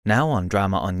Now on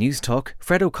Drama on News Talk,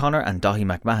 Fred O'Connor and Daithí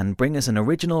McMahon bring us an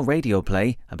original radio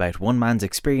play about one man's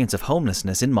experience of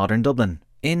homelessness in modern Dublin,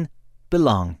 in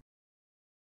Belong.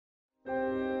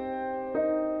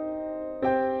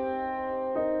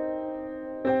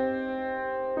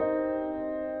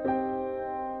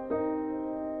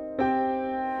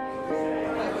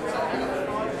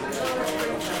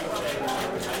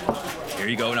 Here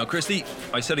you go now, Christy.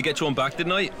 I said I'd get you one back,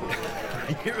 didn't I?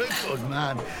 You're a good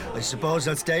man. I suppose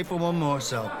I'll stay for one more,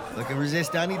 so I can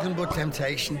resist anything but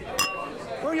temptation.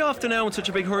 Where are you off to now in such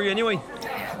a big hurry anyway?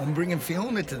 I'm bringing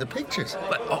Fiona to the pictures.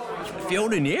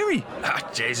 Fiona Neary?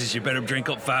 Jesus, you better drink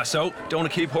up fast, so don't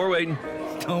want to keep her waiting.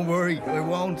 Don't worry, I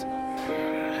won't.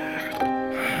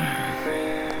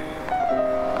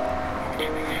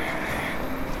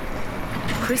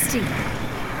 Christy,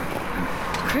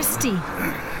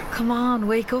 come on,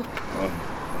 wake up.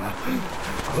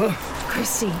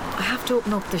 Christy, I have to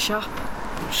open up the shop.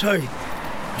 Sorry,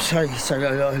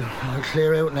 I'll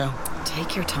clear out now.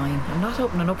 Take your time. I'm not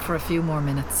opening up for a few more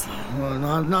minutes. Well,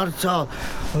 not at all.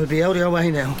 I'll be out of your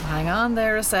way now. Hang on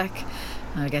there a sec.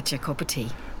 I'll get you a cup of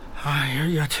tea.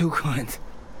 You're too kind.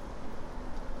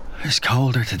 It's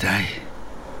colder today.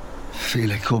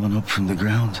 Feel it coming up from the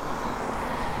ground.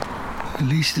 At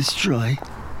least it's dry.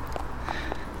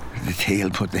 The tea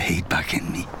will put the heat back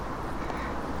in me.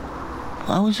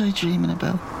 What was I dreaming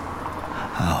about?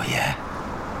 Oh yeah,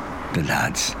 the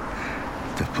lads,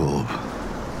 the pub,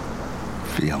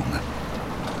 Fiona.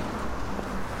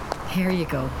 Here you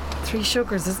go. 3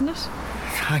 sugars, isn't it?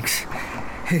 Thanks.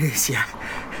 It is, yeah.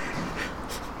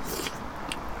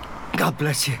 God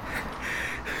bless you.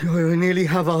 I nearly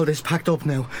have all this packed up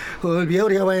now. I'll be out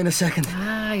of your way in a second.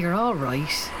 You're all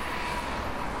right.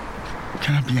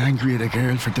 Can't be angry at a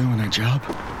girl for doing her job.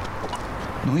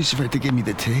 Nice of her to give me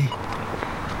the tea.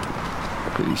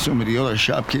 Pity some of the other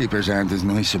shopkeepers aren't as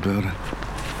nice about it.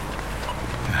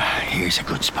 Here's a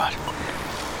good spot.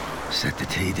 Set the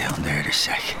tea down there a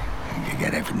sec. And you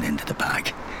get everything into the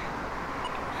bag.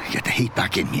 Get the heat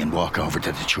back in me and walk over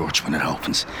to the church when it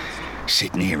opens.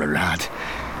 Sit near a lad.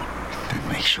 Then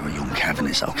make sure young Kevin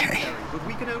is okay. But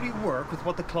we can only work with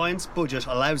what the client's budget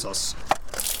allows us.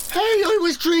 Hey, I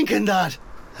was drinking that.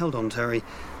 Hold on, Terry.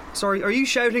 Sorry, are you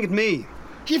shouting at me?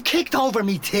 You've kicked over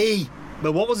me tea.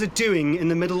 But what was it doing in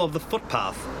the middle of the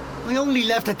footpath? I only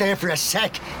left it there for a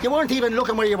sec. You weren't even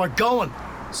looking where you were going.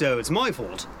 So it's my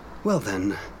fault. Well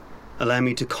then, allow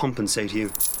me to compensate you.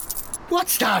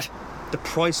 What's that? The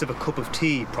price of a cup of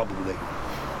tea, probably.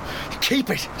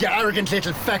 Keep it, you arrogant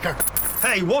little fecker.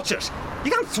 Hey, watch it! You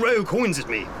can't throw coins at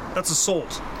me. That's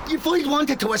assault. If I'd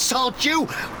wanted to assault you,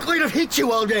 I'd have hit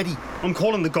you already. I'm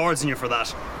calling the guards on you for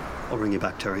that. I'll ring you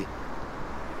back, Terry.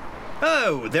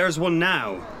 Oh, there's one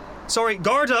now. Sorry,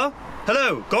 Garda?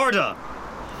 Hello, Garda?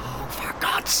 Oh, for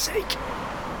God's sake.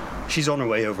 She's on her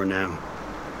way over now.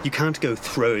 You can't go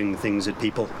throwing things at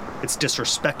people. It's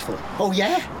disrespectful. Oh,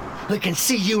 yeah? I can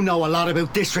see you know a lot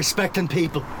about disrespecting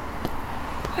people.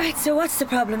 Right, so what's the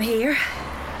problem here?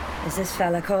 Is this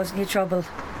fella causing you trouble?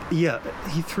 Yeah,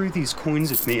 he threw these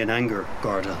coins at me in anger,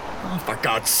 Garda. Oh, for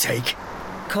God's sake.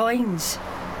 Coins?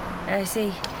 I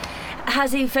see.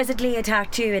 Has he physically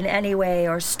attacked you in any way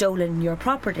or stolen your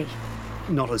property?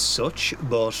 Not as such,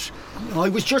 but... I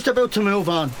was just about to move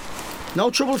on.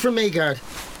 No trouble from me, guard.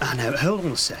 Now, hold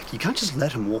on a sec. You can't just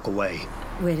let him walk away.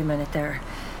 Wait a minute there.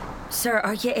 Sir,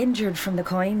 are you injured from the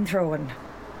coin throwing?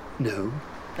 No.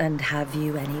 And have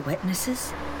you any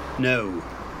witnesses? No.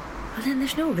 Well, then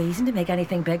there's no reason to make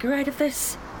anything bigger out of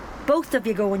this. Both of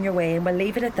you go on your way and we'll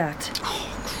leave it at that. Oh,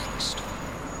 Christ.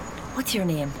 What's your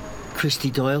name? Christy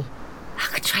Doyle. I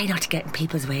could try not to get in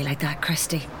people's way like that,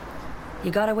 Christy.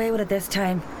 You got away with it this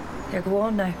time. Here, go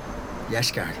on now. Yes,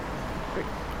 guard.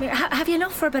 Have you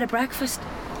enough for a bit of breakfast?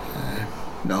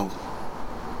 No.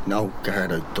 No,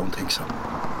 guard, I don't think so.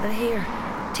 Well, here,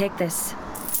 take this.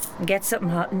 And get something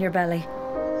hot in your belly.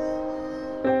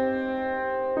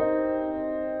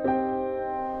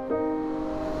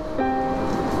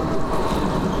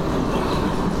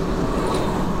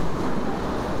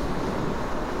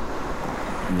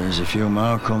 There's a few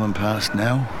more coming past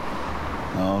now,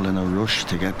 all in a rush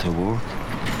to get to work,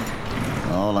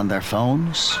 all on their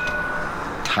phones,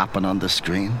 tapping on the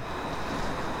screen,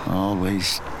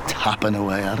 always tapping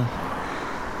away at it.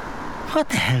 What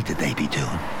the hell did they be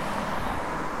doing?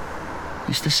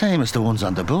 It's the same as the ones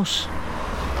on the bus.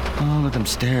 All of them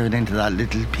staring into that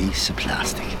little piece of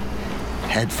plastic.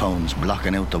 Headphones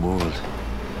blocking out the world.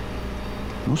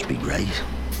 Must be great,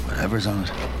 whatever's on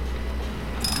it.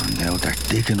 And now they're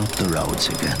digging up the roads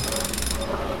again.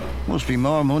 Must be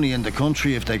more money in the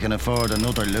country if they can afford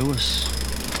another Lewis.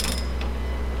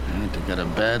 to get a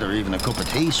bed or even a cup of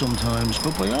tea sometimes,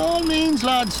 but by all means,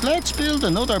 lads, let's build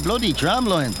another bloody tram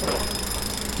line.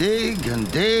 Dig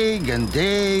and dig and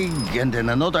dig, and in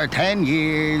another 10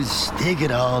 years, dig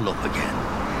it all up again.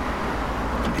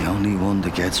 And the only one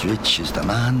that gets rich is the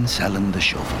man selling the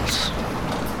shovels.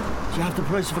 Do you have the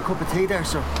price of a cup of tea there,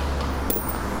 sir?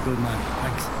 Good man,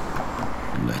 thanks.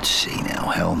 Let's see now,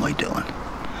 how am I doing?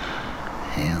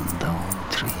 And on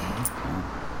 3.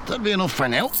 That'll be enough for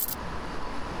now.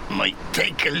 Might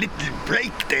take a little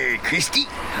break there, Christy.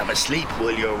 Have a sleep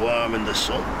while you're warm in the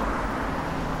sun.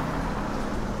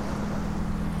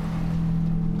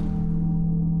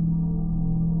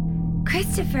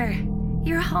 Christopher,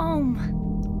 you're home.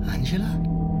 Angela?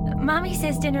 Mommy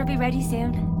says dinner will be ready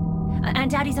soon.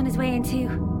 And Daddy's on his way in too.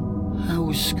 How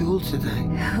was school today?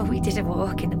 We did a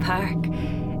walk in the park.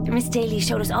 Miss Daly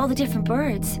showed us all the different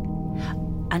birds.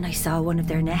 And I saw one of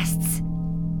their nests.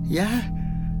 Yeah?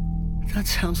 That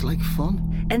sounds like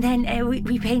fun. And then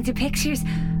we painted pictures.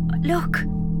 Look.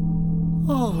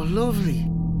 Oh, lovely.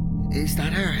 Is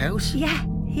that our house? Yeah.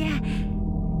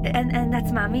 And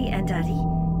that's Mommy and Daddy.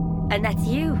 And that's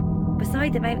you,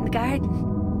 beside them out in the garden.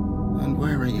 And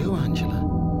where are you,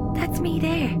 Angela? That's me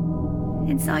there,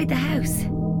 inside the house.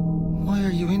 Why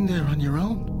are you in there on your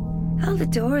own? All the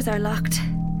doors are locked.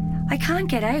 I can't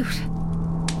get out.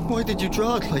 Why did you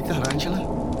draw it like that, Angela?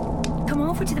 Come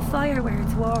over to the fire where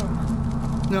it's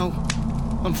warm. No,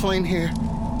 I'm fine here.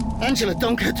 Angela,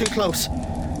 don't get too close.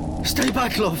 Stay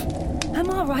back, love. I'm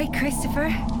all right,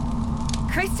 Christopher.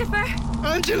 Christopher?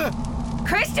 Angela!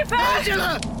 Christopher!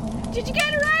 Angela! Did you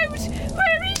get her out?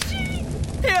 Where is she?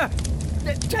 Here!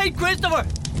 Take Christopher!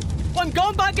 I'm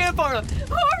going back in for him!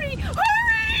 Hurry!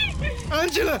 Hurry!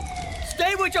 Angela!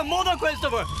 Stay with your mother,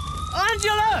 Christopher!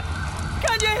 Angela!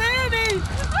 Can you hear me?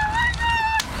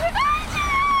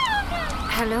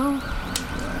 Hello?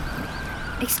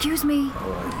 Excuse me?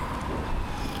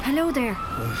 Hello there.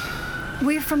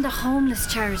 We're from the homeless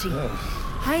charity.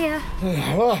 Hiya.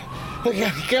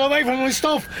 Get away from my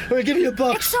stuff! I'll give you a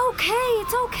box.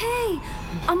 It's okay.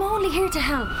 I'm only here to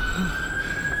help.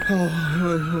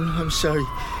 Oh, I'm sorry.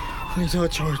 I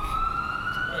thought you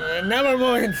were... never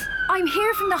mind. I'm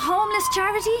here from the homeless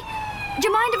charity. Do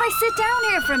you mind if I sit down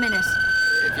here for a minute?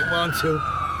 If you want to.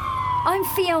 I'm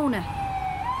Fiona.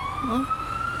 What?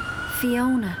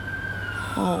 Fiona.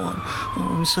 Oh,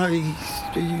 I'm sorry.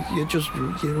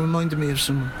 You reminded me of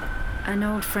someone. An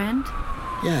old friend?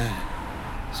 Yeah,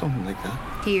 something like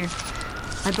that. Here.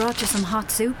 I brought you some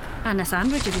hot soup and a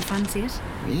sandwich if you fancy it.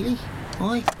 Really?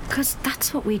 Why? 'Cause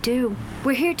that's what we do.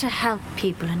 We're here to help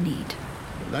people in need.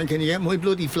 Then can you get my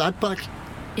bloody flat back?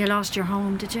 You lost your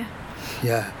home, did you?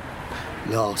 Yeah,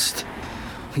 lost.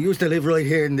 I used to live right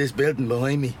here in this building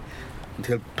behind me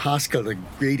until Pascal, the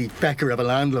greedy fecker of a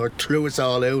landlord, threw us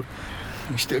all out.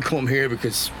 I still come here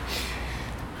because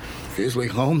it feels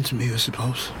like home to me, I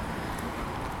suppose.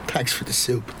 Thanks for the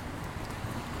soup.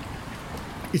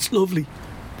 It's lovely.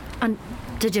 And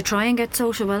did you try and get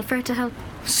social welfare to help?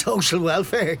 Social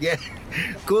welfare, yeah.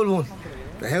 Good one.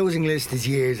 The housing list is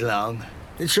years long.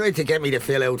 They tried to get me to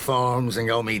fill out forms and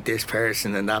go meet this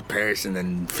person and that person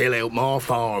and fill out more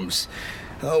forms.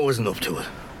 I wasn't up to it.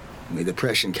 My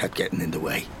depression kept getting in the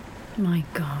way. My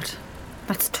God,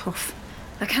 that's tough.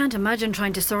 I can't imagine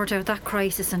trying to sort out that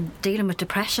crisis and dealing with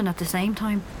depression at the same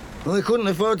time. Well, I couldn't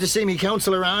afford to see me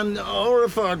counsellor Anne or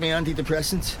afford me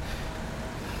antidepressants.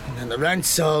 And then the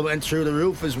rents all went through the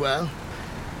roof as well.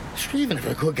 Sure, even if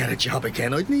I could get a job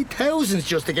again, I'd need thousands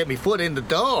just to get me foot in the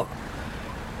door.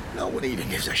 No one even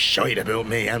gives a shite about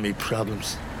me and me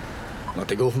problems. Not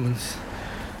the government.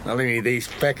 Not any of these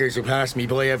feckers who pass me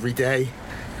by every day.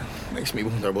 Makes me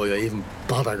wonder why I even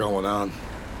bother going on.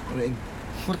 I mean,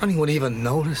 would anyone even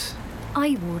notice?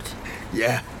 I would.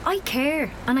 Yeah. I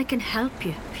care, and I can help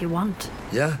you if you want.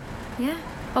 Yeah? Yeah.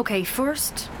 OK,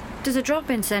 first, there's a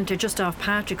drop-in centre just off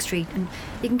Patrick Street, and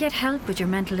you can get help with your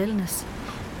mental illness.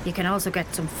 You can also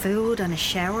get some food and a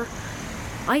shower.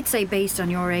 I'd say based on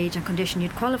your age and condition,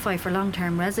 you'd qualify for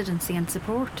long-term residency and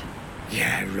support.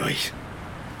 Yeah, right.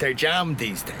 They're jammed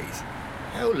these days.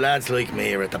 How lads like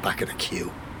me are at the back of the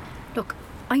queue. Look,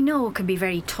 I know it can be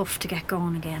very tough to get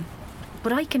going again,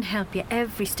 but I can help you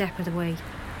every step of the way.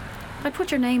 I'll put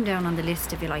your name down on the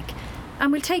list if you like,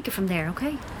 and we'll take it from there,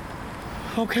 OK?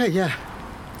 OK, yeah.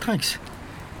 Thanks.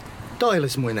 Doyle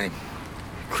is my name.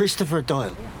 Christopher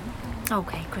Doyle.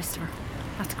 OK, Christopher.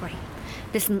 That's great.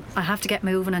 Listen, I have to get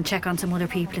moving and check on some other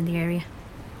people in the area.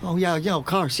 Oh, yeah, of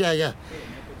course, yeah.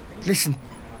 Listen,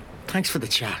 thanks for the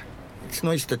chat. It's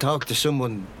nice to talk to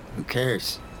someone who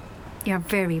cares. You're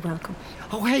very welcome.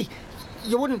 Oh, hey,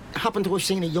 you wouldn't happen to have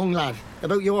seen a young lad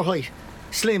about your height,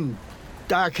 slim,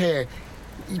 dark hair.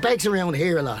 He begs around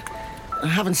here a lot. I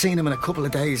haven't seen him in a couple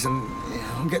of days and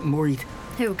I'm getting worried.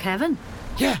 Who, Kevin?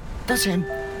 Yeah, that's him.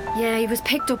 Yeah, he was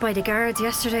picked up by the guards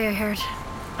yesterday, I heard.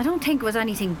 I don't think it was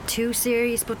anything too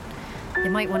serious, but you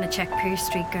might want to check Pierce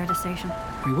Street Garda Station.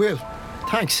 We will.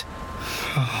 Thanks.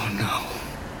 Oh, no.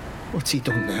 What's he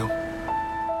done now?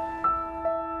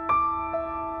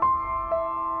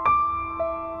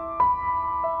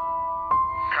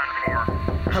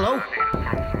 Hello?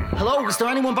 Hello, is there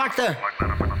anyone back there?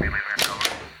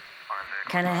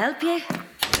 Can I help you?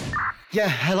 Yeah,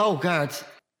 hello, guards.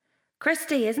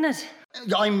 Christy, isn't it?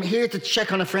 I'm here to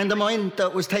check on a friend of mine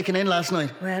that was taken in last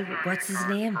night. Well, what's his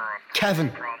name?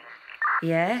 Kevin.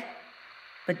 Yeah?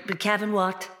 But Kevin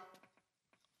what?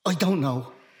 I don't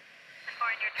know.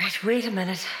 Right, wait a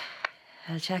minute.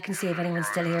 I'll check and see if anyone's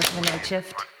still here for the night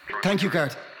shift. Thank you,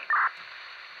 guard.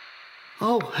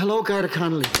 Oh, hello, Garda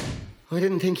Connolly. I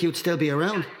didn't think you'd still be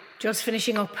around. Just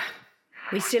finishing up.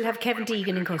 We still have Kevin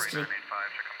Deegan in custody.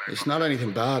 It's not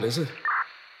anything bad, is it?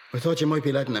 I thought you might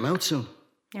be letting him out soon.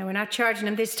 Now, we're not charging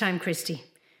him this time, Christy.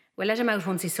 We'll let him out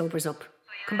once he sobers up.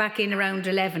 Come back in around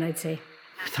 11, I'd say.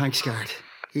 Thanks, guard.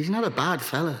 He's not a bad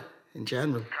fella, in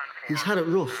general. He's had it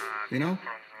rough, you know?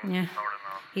 Yeah,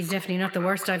 he's definitely not the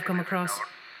worst I've come across.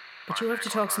 But you have to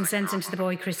talk some sense into the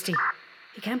boy, Christy.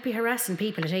 He can't be harassing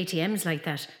people at ATMs like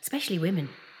that, especially women.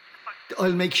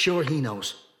 I'll make sure he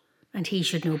knows. And he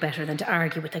should know better than to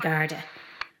argue with the Garda.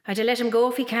 I'd have let him go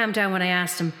if he calmed down when I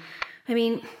asked him. I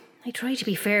mean, I try to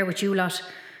be fair with you lot,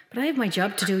 but I have my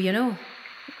job to do, you know.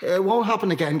 It won't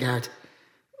happen again, guard.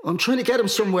 I'm trying to get him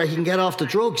somewhere he can get off the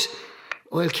drugs.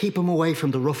 I'll keep him away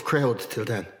from the rough crowd till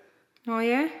then. Oh,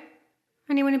 yeah?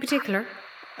 Anyone in particular?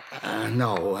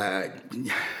 No.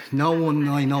 No one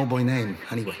I know by name,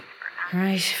 anyway.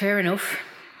 Right, fair enough.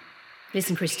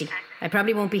 Listen, Christy, I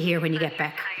probably won't be here when you get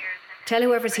back. Tell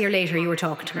whoever's here later you were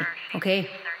talking to me, okay?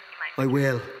 I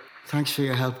will. Thanks for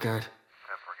your help, guard.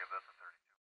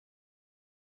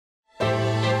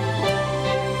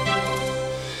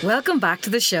 Welcome back to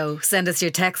the show. Send us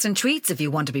your texts and tweets if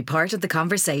you want to be part of the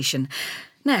conversation.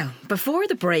 Now, before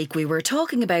the break, we were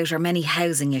talking about our many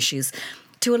housing issues.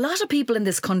 To a lot of people in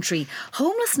this country,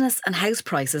 homelessness and house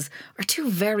prices are two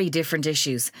very different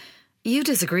issues. You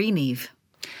disagree, Niamh?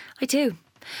 I do.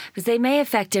 Because they may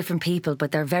affect different people,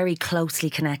 but they're very closely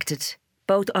connected.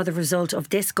 Both are the result of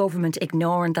this government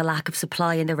ignoring the lack of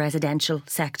supply in the residential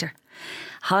sector.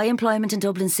 High employment in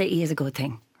Dublin City is a good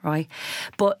thing, right?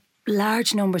 But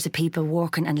large numbers of people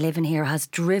working and living here has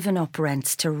driven up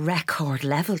rents to record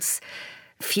levels.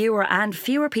 Fewer and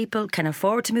fewer people can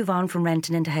afford to move on from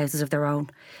renting into houses of their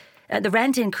own. The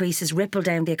rent increases ripple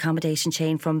down the accommodation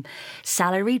chain from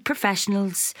salaried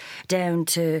professionals down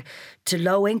to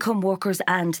low-income workers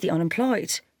and the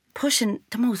unemployed, pushing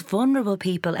the most vulnerable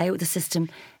people out of the system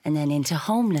and then into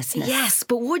homelessness. Yes,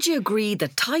 but would you agree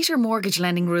that tighter mortgage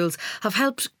lending rules have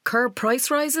helped curb price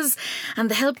rises, and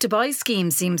the Help to Buy scheme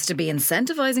seems to be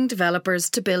incentivising developers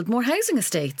to build more housing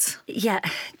estates? Yeah,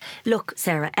 look,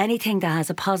 Sarah, anything that has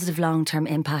a positive long-term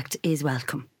impact is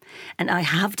welcome. And I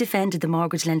have defended the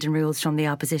mortgage lending rules from the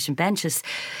opposition benches,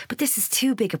 but this is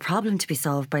too big a problem to be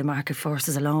solved by market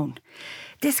forces alone.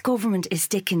 This government is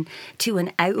sticking to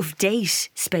an out-of-date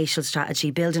spatial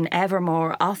strategy, building ever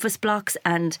more office blocks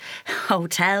and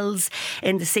hotels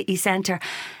in the city centre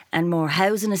and more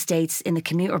housing estates in the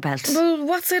commuter belt. Well,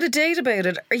 what's out of date about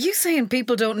it? Are you saying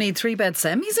people don't need 3-bed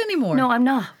semis anymore? No, I'm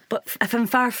not, but I'm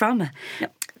far from it. No,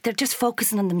 they're just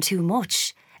focusing on them too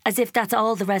much, as if that's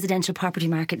all the residential property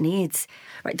market needs.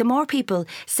 Right, the more people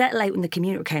settle out in the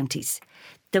commuter counties,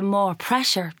 the more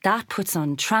pressure that puts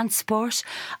on transport,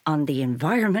 on the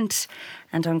environment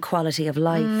and on quality of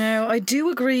life. No, I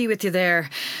do agree with you there.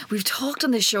 We've talked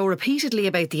on this show repeatedly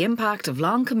about the impact of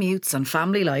long commutes on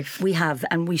family life. We have,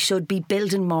 and we should be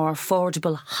building more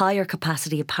affordable, higher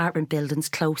capacity apartment buildings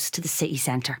close to the city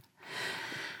centre.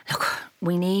 Look,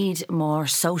 we need more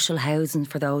social housing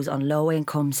for those on low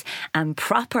incomes and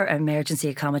proper emergency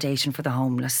accommodation for the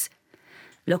homeless.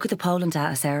 Look at the polling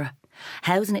data, Sarah.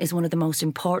 Housing is one of the most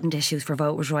important issues for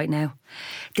voters right now.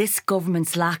 This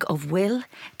government's lack of will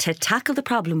to tackle the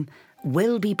problem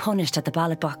will be punished at the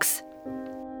ballot box.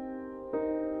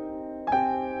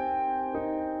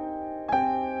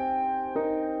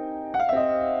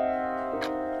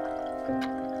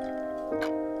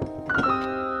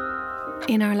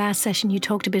 In our last session, you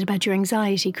talked a bit about your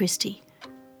anxiety, Christy.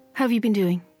 How have you been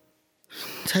doing?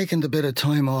 Taking the bit of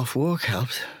time off work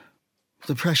helped.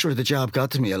 The pressure of the job got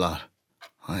to me a lot.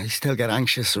 I still get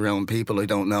anxious around people I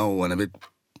don't know and a bit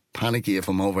panicky if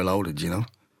I'm overloaded, you know.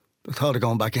 The thought of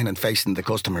going back in and facing the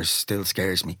customers still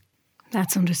scares me.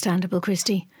 That's understandable,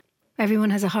 Christy. Everyone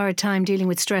has a hard time dealing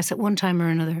with stress at one time or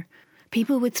another.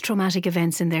 People with traumatic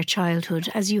events in their childhood,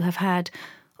 as you have had,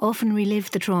 often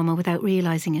relive the trauma without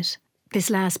realising it. This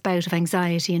last bout of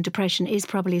anxiety and depression is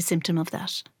probably a symptom of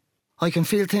that. I can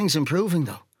feel things improving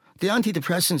though. The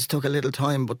antidepressants took a little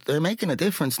time, but they're making a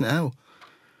difference now.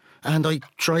 And I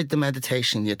tried the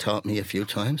meditation you taught me a few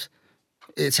times.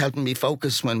 It's helping me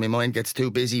focus when my mind gets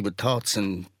too busy with thoughts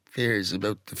and fears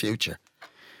about the future.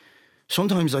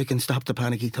 Sometimes I can stop the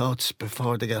panicky thoughts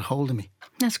before they get hold of me.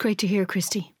 That's great to hear,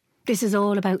 Christy. This is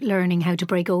all about learning how to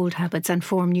break old habits and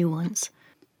form new ones.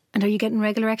 And are you getting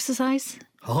regular exercise?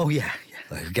 Oh, yeah.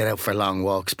 I get out for long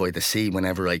walks by the sea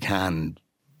whenever I can,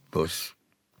 but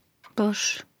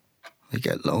I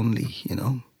get lonely, you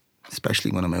know,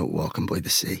 especially when I'm out walking by the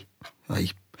sea. I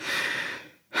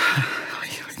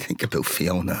think about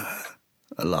Fiona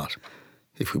a lot,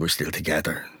 if we were still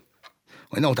together.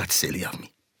 I know that's silly of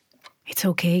me. It's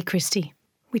okay, Christy.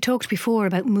 We talked before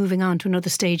about moving on to another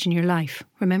stage in your life,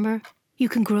 remember? You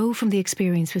can grow from the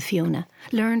experience with Fiona,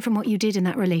 learn from what you did in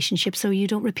that relationship so you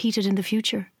don't repeat it in the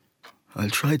future. I'll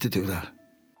try to do that.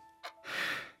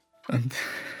 And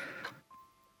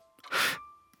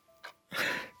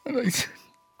I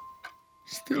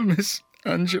still miss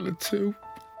Angela too.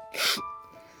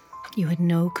 You had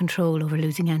no control over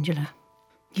losing Angela.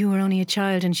 You were only a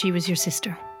child and she was your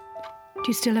sister. Do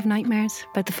you still have nightmares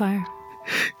about the fire?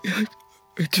 Yeah,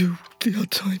 I do. The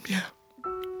odd time, yeah.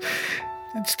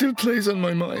 It still plays on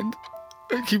my mind.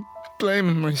 I keep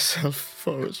blaming myself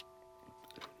for it.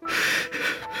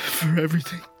 For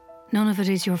everything. None of it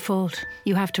is your fault.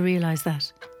 You have to realise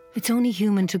that. It's only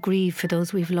human to grieve for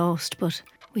those we've lost, but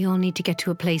we all need to get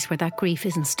to a place where that grief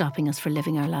isn't stopping us for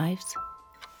living our lives.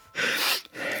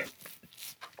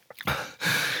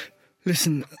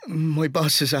 Listen, my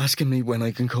boss is asking me when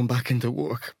I can come back into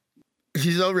work.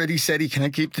 He's already said he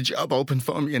can't keep the job open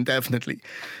for me indefinitely.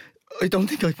 I don't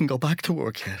think I can go back to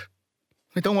work yet.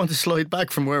 I don't want to slide back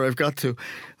from where I've got to.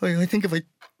 I think if I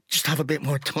just have a bit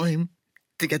more time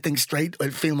to get things straight,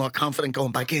 I'll feel more confident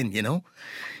going back in, you know?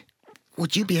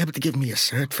 Would you be able to give me a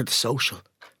cert for the social?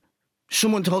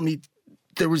 Someone told me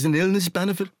there was an illness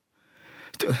benefit.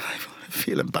 I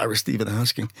feel embarrassed even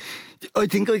asking. I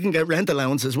think I can get rent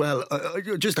allowance as well. I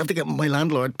just have to get my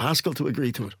landlord, Pascal, to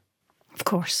agree to it. Of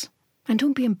course. And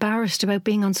don't be embarrassed about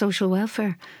being on social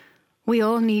welfare. We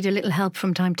all need a little help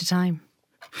from time to time.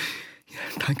 Yeah,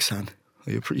 thanks, Anne.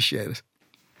 I appreciate it.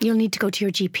 You'll need to go to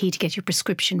your GP to get your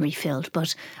prescription refilled,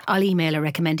 but I'll email her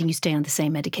recommending you stay on the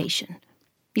same medication.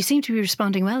 You seem to be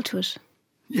responding well to it.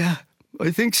 Yeah,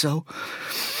 I think so.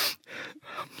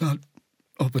 I'm not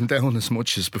up and down as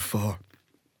much as before.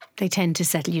 They tend to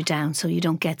settle you down so you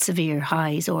don't get severe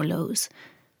highs or lows.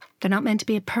 They're not meant to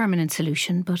be a permanent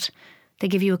solution, but they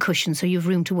give you a cushion so you've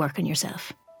room to work on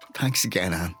yourself. Thanks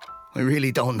again, Anne. I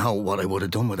really don't know what I would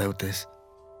have done without this.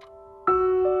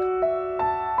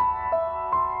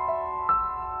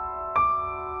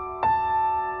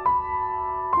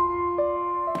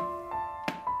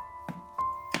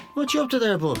 What you up to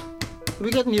there, bud? Are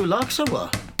we getting new locks or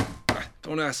what?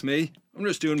 Don't ask me. I'm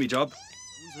just doing my job.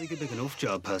 Sounds like a big enough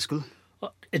job, Pascal.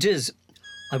 It is.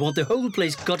 I want the whole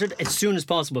place gutted as soon as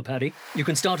possible, Paddy. You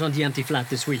can start on the empty flat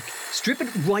this week. Strip it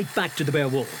right back to the bare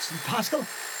walls. Pascal?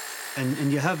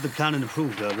 And you have the planning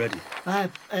approved already?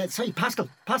 Sorry,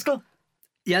 Pascal?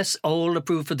 Yes, all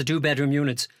approved for the 2-bedroom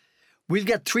units. We'll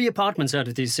get 3 apartments out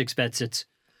of these 6-bed sits.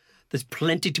 There's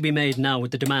plenty to be made now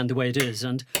with the demand the way it is,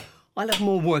 and I'll have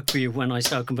more work for you when I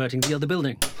start converting the other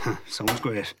building. Sounds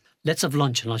great. Let's have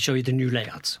lunch and I'll show you the new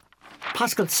layouts.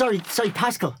 Pascal, sorry,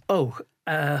 Pascal. Oh,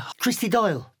 Christy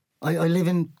Doyle. I live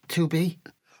in 2B.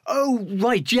 Oh,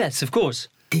 right, yes, of course.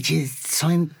 Did you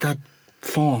sign that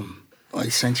form I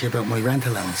sent you about my rent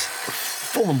allowance?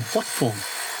 Form? What form?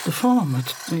 The form.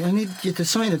 I need you to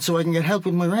sign it so I can get help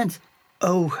with my rent.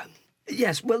 Oh,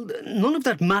 yes, well, none of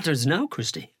that matters now,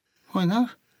 Christy. Why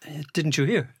not? Didn't you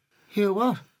hear? Hear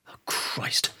what? Oh,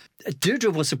 Christ.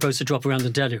 Deirdre was supposed to drop around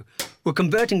and tell you. We're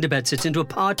converting the bedsits into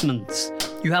apartments.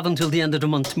 You have until the end of the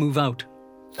month to move out.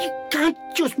 You can't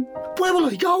just... Where will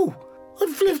I go?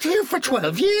 I've lived here for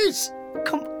 12 years.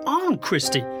 Come on,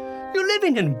 Christy. You're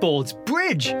living in Bald's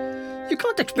Bridge. You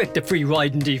can't expect a free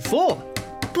ride in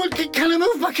D4. But can I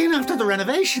move back in after the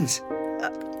renovations?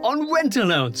 On rent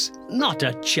allowance. Not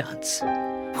a chance.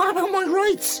 What about my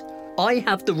rights? I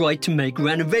have the right to make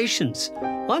renovations.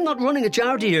 I'm not running a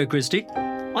charity here, Christy.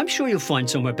 I'm sure you'll find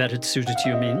somewhere better suited to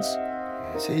your means.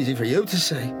 It's easy for you to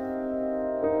say.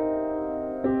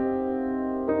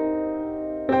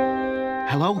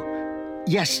 Hello?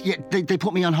 Yes, they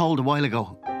put me on hold a while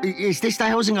ago. Is this the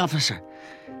housing officer?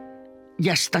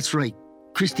 Yes, that's right.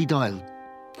 Christy Doyle.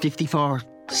 54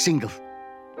 single.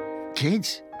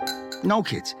 Kids? No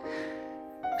kids.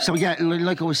 So yeah,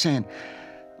 like I was saying,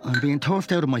 I'm being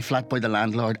turfed out of my flat by the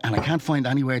landlord and I can't find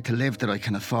anywhere to live that I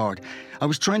can afford. I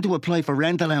was trying to apply for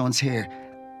rent allowance here.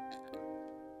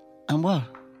 And what?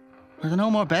 Are there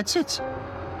no more bedsits?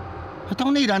 I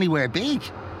don't need anywhere big.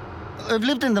 I've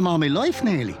lived in them all my life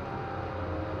nearly.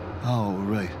 Oh,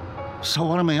 right. So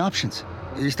what are my options?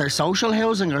 Is there social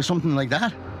housing or something like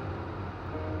that?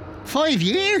 5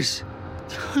 years?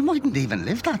 I mightn't even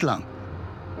live that long.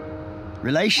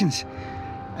 Relations?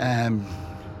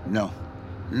 No.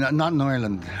 Not in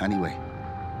Ireland, anyway.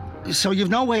 So you've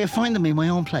no way of finding me my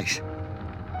own place?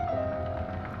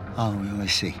 Oh, I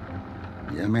see.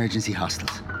 Emergency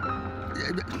hostels.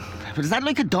 But is that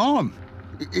like a dorm?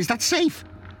 Is that safe?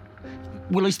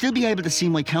 Will I still be able to see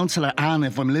my counsellor, Anne,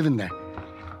 if I'm living there?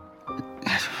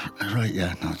 Right,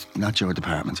 yeah, no, it's not your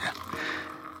department, yeah.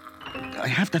 I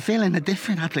have to fill in a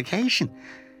different application.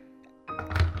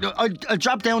 I'll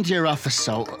drop down to your office,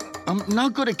 so I'm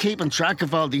not good at keeping track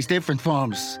of all these different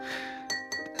forms.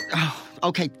 Oh,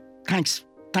 okay, thanks.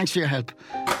 Thanks for your help.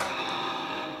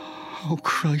 Oh,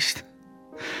 Christ.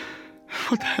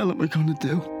 What the hell am I going to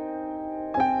do?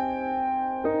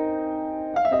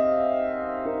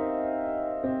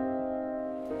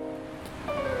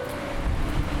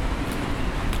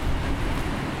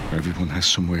 Everyone has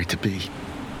somewhere to be.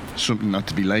 Something not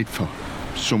to be late for.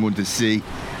 Someone to see.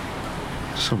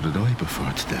 So did I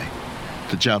before today.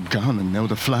 The job gone and now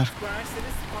the flat.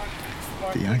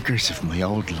 The anchors of my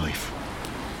old life.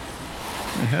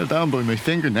 I held on by my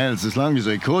fingernails as long as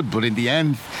I could, but in the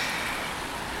end,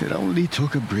 it only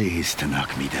took a breeze to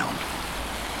knock me down.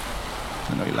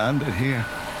 And I landed here.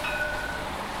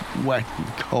 Wet and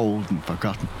cold and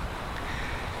forgotten.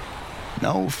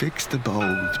 No fixed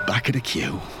abode, back of the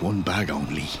queue, one bag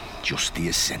only, just the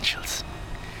essentials.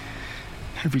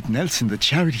 Everything else in the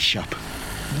charity shop.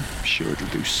 I'm sure it'll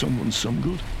do someone some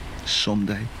good.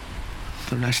 Someday.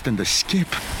 The rest in the skip.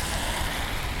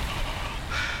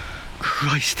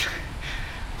 Christ.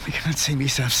 I can't see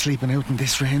myself sleeping out in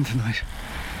this rain tonight.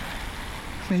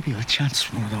 Maybe I'll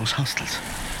chance one of those hostels.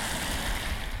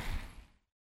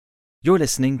 You're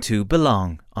listening to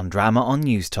Belong on Drama on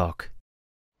News Talk.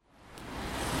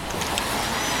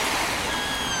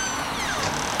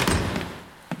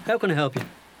 How can I help you?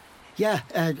 Yeah,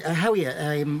 how are you?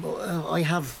 I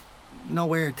have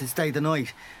nowhere to stay the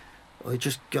night. I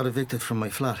just got evicted from my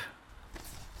flat.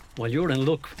 Well, you're in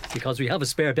luck, because we have a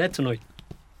spare bed tonight.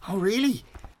 Oh, really?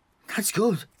 That's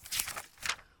good.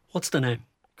 What's the name?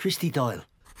 Christy Doyle.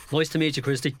 Nice to meet you,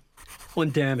 Christy.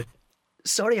 I'm Dermot.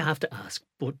 Sorry I have to ask,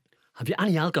 but have you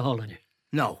any alcohol on you?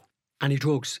 No. Any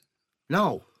drugs?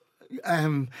 No.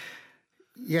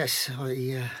 Yes,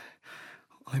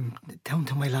 I'm down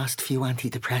to my last few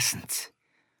antidepressants.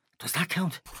 Does that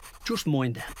count? Just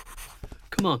mind that.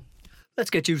 Come on, let's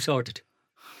get you sorted.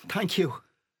 Thank you.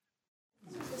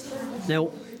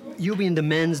 Now, you'll be in the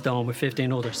men's dorm with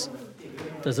 15 others.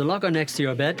 There's a locker next to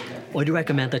your bed. I'd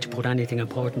recommend that you put anything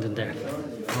important in there.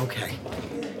 Okay.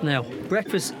 Now,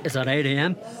 breakfast is at 8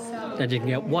 a.m, then you can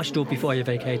get washed up before you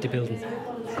vacate the building.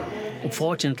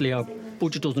 Unfortunately, our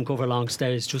budget doesn't cover long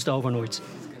stays, just overnights.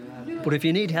 But if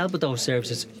you need help with those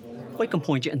services, I can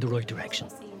point you in the right direction.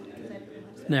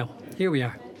 Now, here we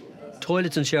are.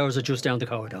 Toilets and showers are just down the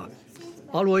corridor.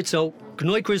 All right, so good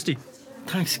night, Christy.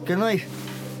 Thanks, good night.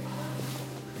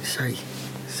 Sorry,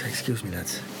 excuse me,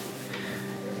 lads.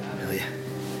 How are you?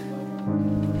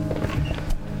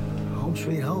 Home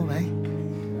sweet home, eh?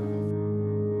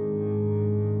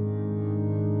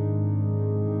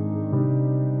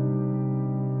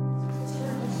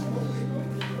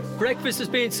 Breakfast is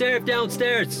being served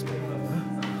downstairs.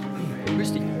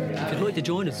 Christy, if you'd like to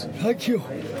join us. Thank you.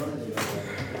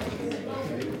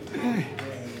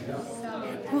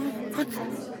 What?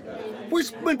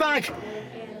 Where's my bag?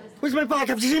 Where's my bag?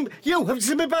 Have you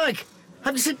seen my bag?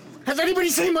 Has anybody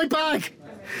seen my bag?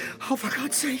 Oh, for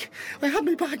God's sake. I had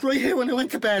my bag right here when I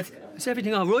went to bed. Is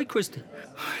everything all right, Christy?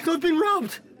 I've been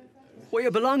robbed. Were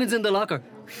your belongings in the locker?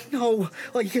 No,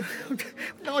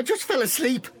 I just fell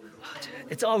asleep.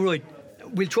 It's all right.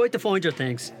 We'll try to find your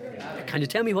things. Can you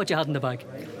tell me what you had in the bag?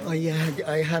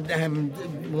 I had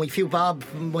my few bob,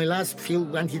 my last few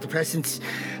antidepressants,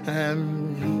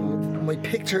 my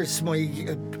pictures, my...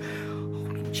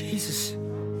 Jesus.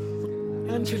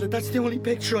 Angela, that's the only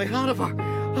picture I had of her.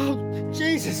 Oh,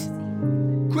 Jesus.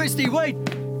 Christy, wait.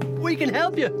 We can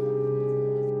help you.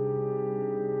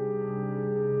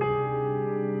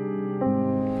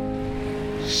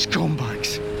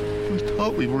 Scumbags. I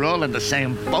thought we were all in the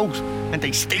same boat and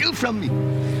they steal from me.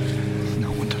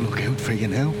 No one to look out for you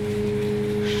now.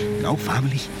 No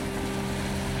family.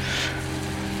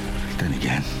 Then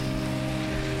again,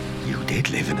 you did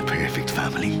live in a perfect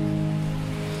family.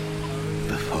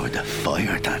 Before the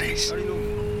fire, that is. Sorry,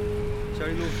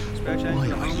 love. Spare change. Why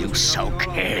were you so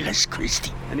careless,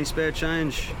 Christy? Any spare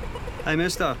change? Hey,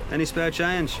 mister, any spare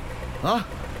change? Huh?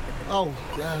 Oh,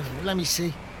 let me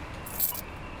see.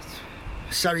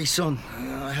 Sorry, son,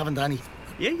 I haven't any.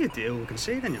 Yeah, you do. I can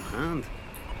see it in your hand.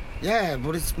 Yeah,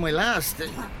 but it's my last.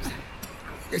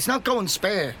 It's not going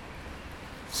spare.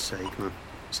 Sake, man.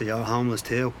 So you're homeless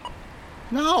too?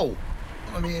 No.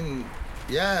 I mean,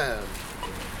 yeah,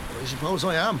 I suppose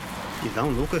I am. You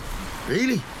don't look it.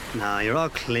 Really? Nah, you're all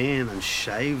clean and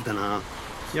shaved and all.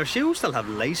 Your shoes still have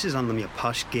laces on them, you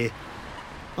posh git.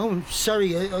 Oh,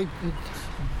 sorry, I...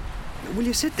 Will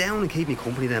you sit down and keep me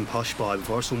company then, posh boy,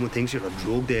 before someone thinks you're a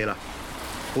drug dealer?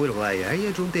 By the way, are you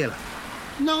a drug dealer?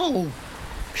 No.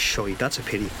 Shite, that's a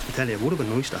pity. I tell you, it would have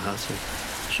been nice to have some.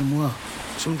 Some what?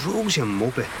 Some drugs, you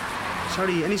muppet.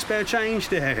 Sorry, any spare change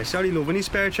there? Sorry, love, any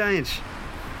spare change?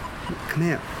 Come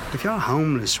here. If you're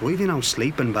homeless, why have you no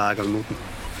sleeping bag or nothing?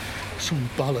 Some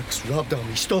bollocks robbed all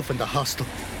my stuff in the hostel.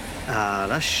 Ah,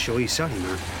 that's shy. Sorry,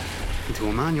 man. And to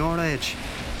a man your age,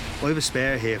 I have a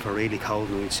spare here for really cold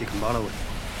nights. You can borrow it.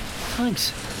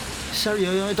 Thanks. Sorry,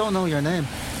 I don't know your name.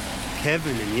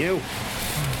 Kevin and you.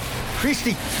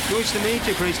 Christy. Nice to meet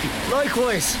you, Christy.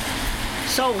 Likewise.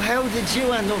 So, how did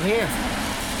you end up here?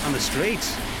 On the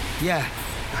streets? Yeah.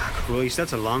 Ah, Christ,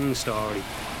 that's a long story.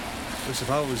 I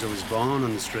suppose I was born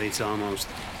on the streets almost.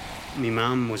 My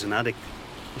mum was an addict.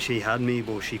 She had me,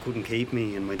 but she couldn't keep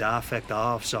me, and my dad fecked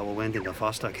off, so I went into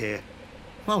foster care.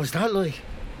 What was that like?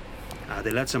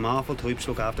 They let some awful types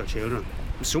look after children.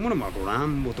 Some of them were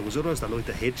grand, but there was others that liked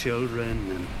to hit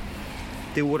children and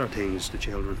do other things to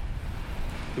children.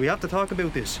 Do we have to talk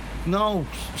about this? No,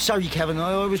 sorry, Kevin.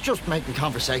 I was just making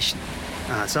conversation.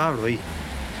 It's all right.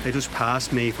 They just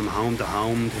passed me from home to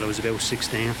home till I was about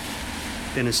 16.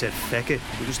 Then I said, feck it,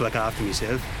 I'll just look after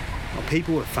myself. Well,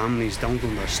 people with families don't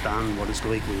understand what it's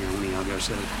like when you only have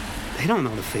yourself. They don't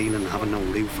know the feeling of having no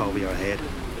roof over your head.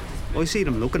 I see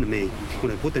them looking at me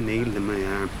when I put the needle in my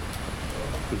arm.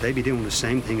 But they'd be doing the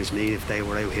same thing as me if they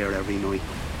were out here every night.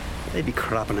 They'd be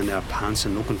crapping in their pants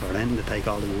and looking for anything to take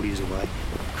all the worries away.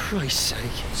 Christ's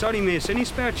sake. Sorry, miss, any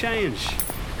spare change?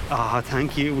 Ah,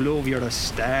 thank you, love, you're a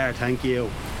star, thank you.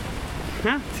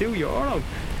 Huh, €2.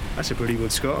 That's a pretty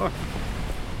good score.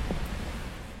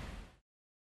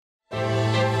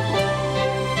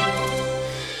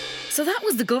 So that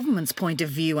was the government's point of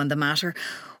view on the matter.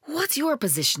 What's your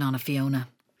position on it, Fiona?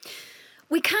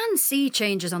 We can see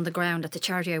changes on the ground at the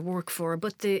charity I work for,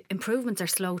 but the improvements are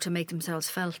slow to make themselves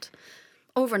felt.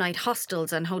 Overnight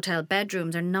hostels and hotel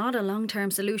bedrooms are not a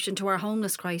long-term solution to our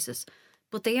homeless crisis,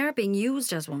 but they are being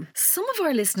used as one. Some of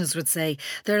our listeners would say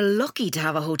they're lucky to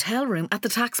have a hotel room at the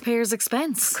taxpayer's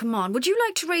expense. Come on, would you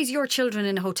like to raise your children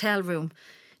in a hotel room?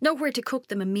 Nowhere to cook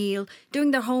them a meal,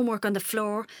 doing their homework on the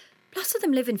floor. Lots of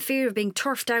them live in fear of being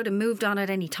turfed out and moved on at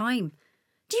any time.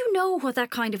 Do you know what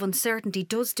that kind of uncertainty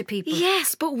does to people?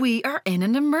 Yes, but we are in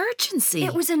an emergency.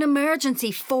 It was an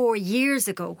emergency 4 years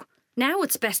ago. Now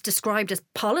it's best described as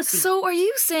policy. So are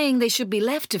you saying they should be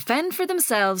left to fend for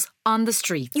themselves on the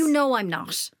streets? You know I'm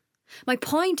not. My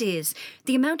point is,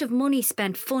 the amount of money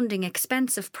spent funding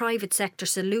expensive private sector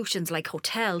solutions like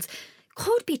hotels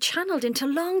could be channelled into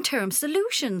long-term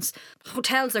solutions.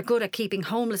 Hotels are good at keeping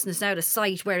homelessness out of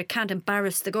sight where it can't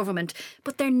embarrass the government,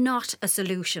 but they're not a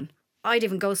solution. I'd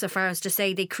even go so far as to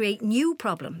say they create new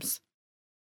problems.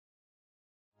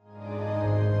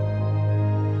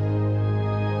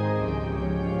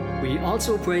 We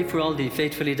also pray for all the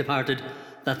faithfully departed,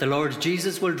 that the Lord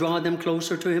Jesus will draw them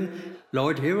closer to him.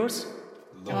 Lord, hear us.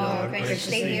 Lord,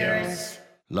 graciously hear us.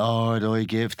 Lord, I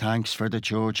give thanks for the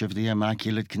Church of the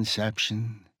Immaculate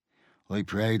Conception. I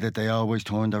pray that they always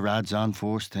turn the rads on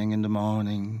first thing in the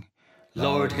morning.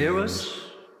 Lord, hear us.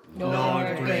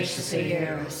 Lord, graciously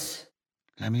hear us.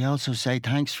 Let me also say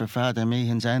thanks for Father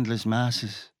Meehan's endless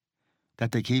masses,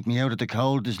 that they keep me out of the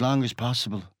cold as long as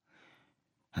possible,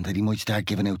 and that he might start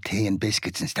giving out tea and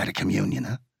biscuits instead of communion,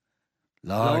 huh?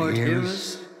 Lord, hear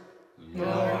us.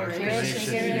 Lord,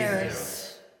 graciously hear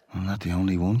us. I'm not the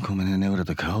only one coming in and out of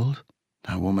the cold.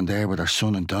 That woman there with her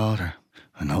son and daughter,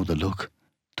 I know the look,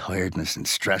 tiredness and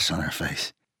stress on her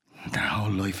face. Their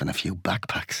whole life in a few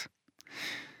backpacks.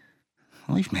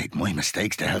 I've made my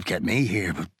mistakes to help get me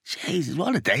here, but Jesus,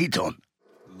 what have they done?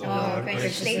 Lord,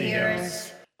 graciously hear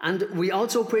us. And we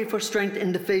also pray for strength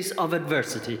in the face of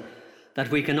adversity,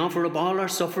 that we can offer up all our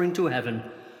suffering to heaven.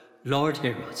 Lord,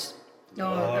 hear us.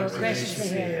 Lord, graciously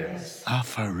hear us.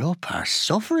 Offer up our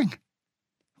suffering?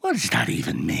 What does that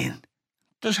even mean?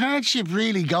 Does hardship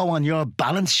really go on your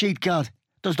balance sheet, God?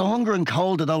 Does the hunger and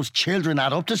cold of those children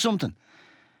add up to something?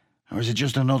 Or is it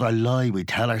just another lie we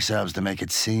tell ourselves to make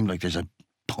it seem like there's a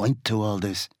point to all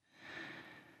this?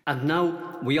 And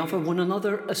now we offer one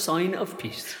another a sign of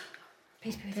peace.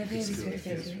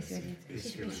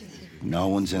 No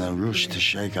one's in a rush to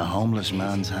shake a homeless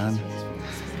man's hand.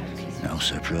 No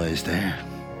surprise there.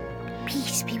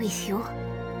 Peace be with you.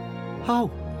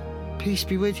 Oh, peace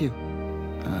be with you.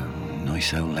 Oh,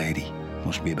 nice old lady.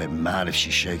 Must be a bit mad if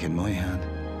she's shaking my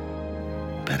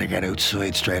hand. Better get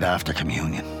outside straight after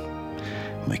communion.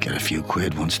 Might get a few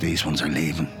quid once these ones are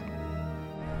leaving.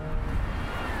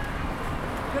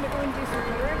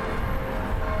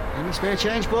 Any spare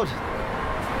change, bud?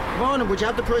 Morning, would you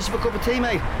have the price of a cup of tea,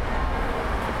 mate?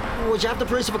 Would you have the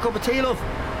price of a cup of tea, love?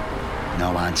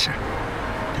 No answer.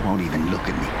 They won't even look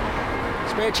at me.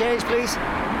 Spare change, please.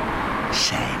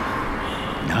 Shame.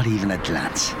 Not even a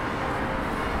glance.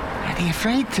 Are they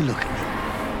afraid to look at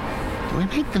me? Do I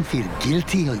make them feel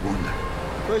guilty, I wonder?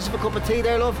 Price of a cup of tea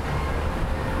there, love?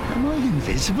 Am I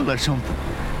invisible or something?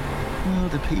 Oh,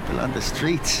 the people on the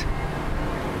streets.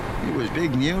 It was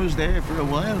big news there for a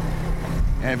while.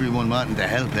 Everyone wanting to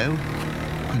help out.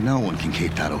 And no one can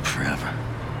keep that up forever.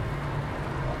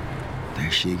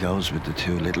 There she goes with the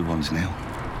two little ones now.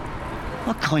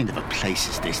 What kind of a place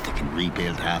is this that can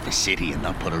rebuild half a city and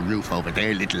not put a roof over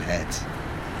their little heads?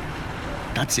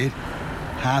 That's it.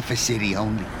 Half a city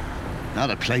only.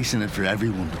 Not a place in it for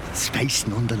everyone, but space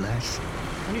nonetheless.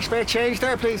 Any spare change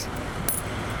there, please?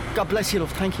 God bless you,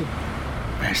 love. Thank you.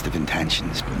 Best of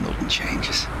intentions, but nothing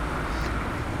changes.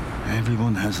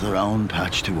 Everyone has their own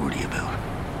patch to worry about.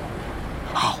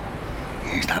 Oh,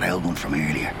 here's that album from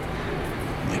earlier.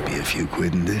 Might be a few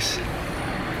quid in this.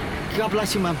 God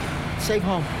bless you, ma'am. Safe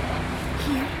home.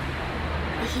 Here,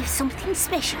 I have something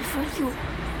special for you.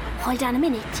 Hold on a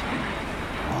minute.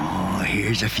 Oh,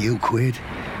 here's a few quid.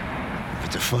 If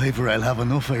it's a fiver, I'll have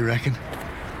enough, I reckon.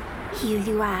 Here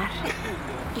you are.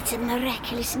 It's a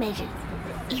miraculous medal.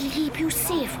 It'll keep you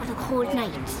safe on the cold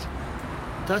nights.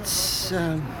 That's,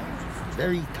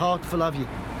 very thoughtful of you.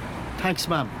 Thanks,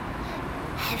 ma'am.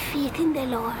 Have faith in the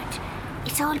Lord.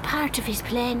 It's all part of his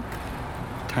plan.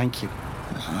 Thank you.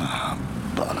 Ah,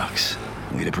 bollocks.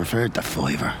 We'd have preferred the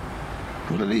fiver.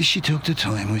 But at least she took the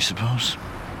time, I suppose.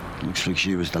 Looks like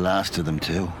she was the last of them,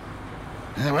 too.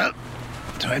 Well,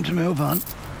 time to move on.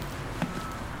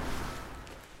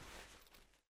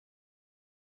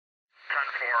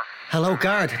 Hello,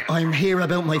 guard. I'm here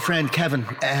about my friend Kevin.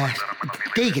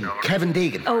 Deegan. Kevin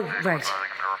Deegan. Oh, right.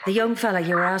 The young fella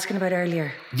you were asking about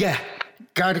earlier. Yeah.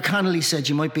 Garda Connolly said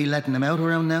you might be letting him out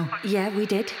around now. Yeah, we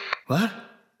did. What?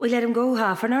 We let him go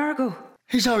half an hour ago.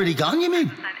 He's already gone, you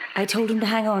mean? I told him to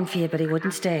hang on for you, but he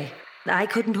wouldn't stay. I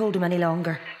couldn't hold him any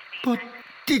longer. But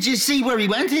did you see where he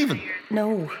went even?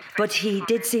 No, but he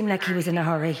did seem like he was in a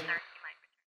hurry.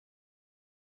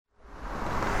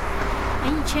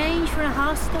 Any change for a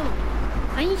hostel?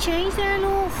 Any change there,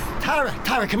 love?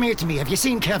 Tara, come here to me. Have you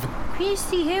seen Kevin?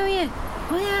 Christy, how are you?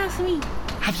 Why ask me?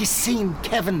 Have you seen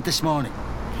Kevin this morning?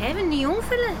 Kevin, the young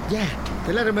fella? Yeah,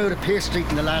 they let him out of Pierce Street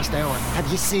in the last hour.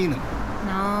 Have you seen him?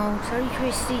 No, sorry,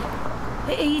 Christy.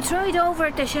 He tried over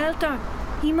at the shelter.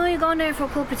 He might have gone there for a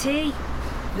cup of tea.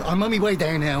 I'm on my way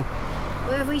there now.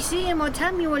 Well, if we see him, I'll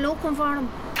tell him you were looking for him.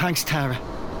 Thanks, Tara.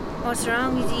 What's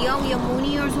wrong? Is he owe you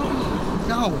money or something?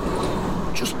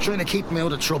 No, just trying to keep him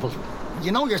out of trouble.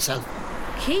 You know yourself.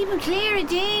 Keep him clear of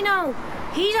Dino.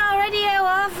 He's already out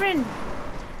offering.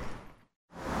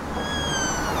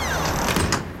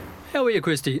 How are you,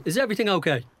 Christy? Is everything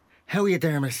okay? How are you,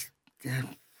 Dermot?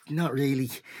 Not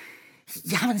really.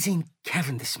 You haven't seen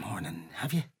Kevin this morning,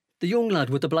 have you? The young lad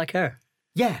with the black hair?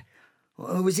 Yeah.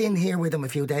 I was in here with him a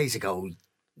few days ago.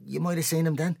 You might have seen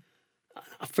him then. I'm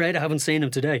afraid I haven't seen him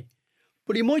today.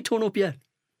 But he might turn up yet.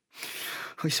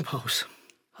 I suppose.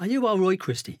 Are you all right,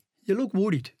 Christy? You look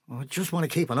worried. I just want to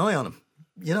keep an eye on him,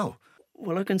 you know.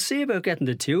 Well, I can see about getting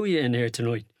the two of you in here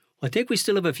tonight. I think we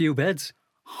still have a few beds.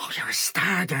 Oh, you're a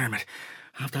star, Dermot.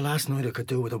 After last night, I could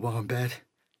do with a warm bed.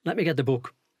 Let me get the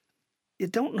book. You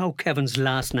don't know Kevin's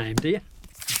last name, do you?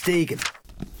 Deegan.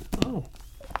 Oh,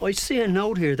 I see a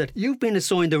note here that you've been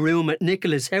assigned a room at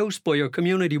Nicola's house by your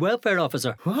community welfare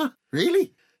officer. What?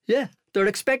 Really? Yeah, they're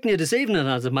expecting you this evening,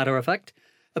 as a matter of fact.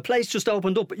 A place just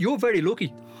opened up, but you're very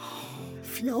lucky.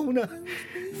 Fiona,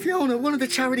 one of the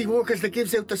charity workers that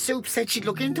gives out the soup, said she'd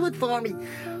look into it for me.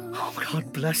 Oh,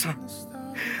 God bless her.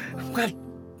 Well,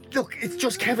 look, it's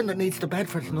just Kevin that needs the bed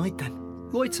for tonight then.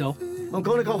 Right so. I'm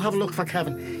going to go have a look for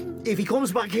Kevin. If he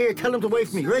comes back here, tell him to wait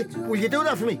for me, right? Will you do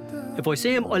that for me? If I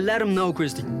see him, I'll let him know,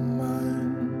 Christy.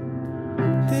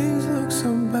 Things look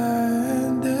so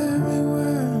bad.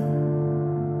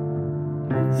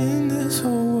 in this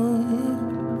whole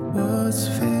world, what's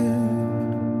fair?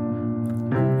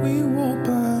 We walk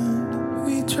blind,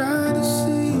 we try to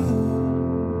see,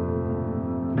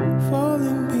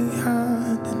 falling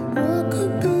behind and what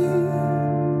could be.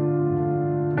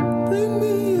 Bring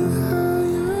me a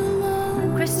higher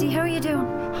love. Christy, how are you doing?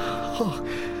 Oh,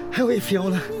 how are you,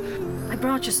 Fiona? I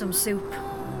brought you some soup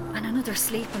and another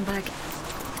sleeping bag.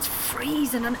 It's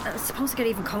freezing and it's supposed to get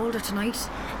even colder tonight.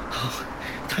 Oh,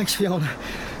 thanks, Fiona.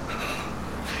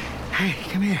 Hey,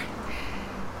 come here.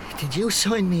 Did you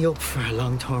sign me up for a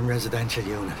long-term residential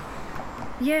unit?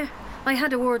 Yeah, I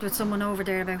had a word with someone over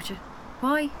there about you.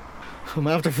 Why? I'm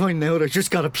after finding out I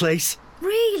just got a place.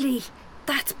 Really?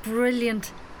 That's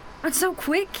brilliant. And so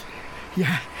quick.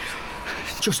 Yeah,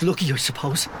 just lucky, I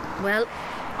suppose. Well,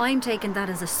 I'm taking that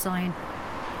as a sign.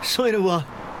 Sign of what?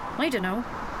 I don't know.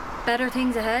 Better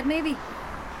things ahead, maybe?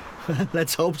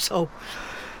 Let's hope so.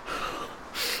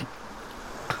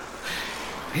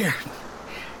 Here,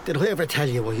 did I ever tell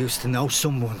you I used to know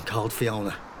someone called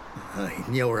Fiona? I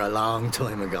knew her a long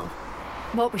time ago.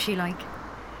 What was she like?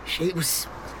 She was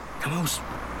the most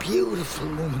beautiful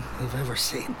woman I've ever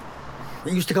seen.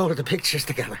 We used to go to the pictures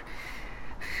together.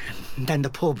 And then the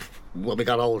pub when we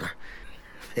got older.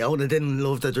 Fiona didn't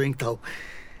love to drink though.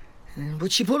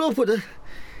 But she put up with it.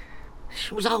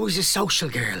 She was always a social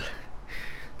girl.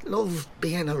 Loved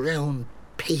being around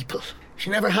people. She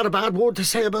never had a bad word to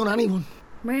say about anyone.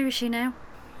 Where is she now?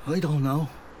 I don't know.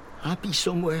 Happy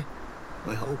somewhere,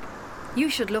 I hope. You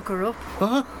should look her up.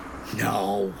 Huh?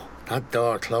 No. That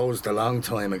door closed a long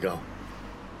time ago.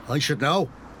 I should know.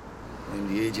 I'm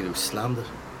the idiot who slammed it.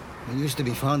 I used to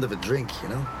be fond of a drink, you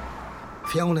know.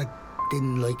 Fiona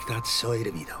didn't like that side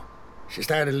of me, though. She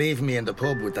started leaving me in the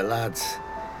pub with the lads.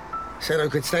 Said I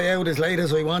could stay out as late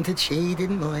as I wanted. She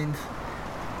didn't mind.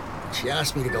 She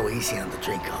asked me to go easy on the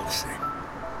drink all the same.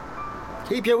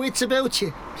 Keep your wits about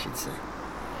you, she'd say.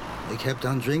 I kept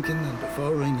on drinking, and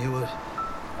before I knew it,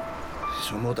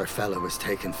 some other fella was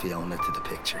taking Fiona to the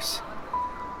pictures.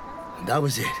 And that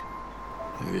was it.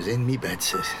 I was in me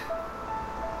bedsit,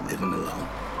 living alone.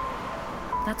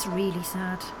 That's really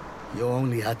sad. You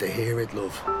only had to hear it,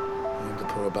 love. And the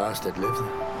poor bastard lived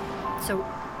it. So,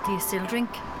 do you still drink?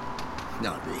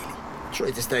 Not really.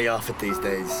 Try to stay off it these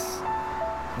days.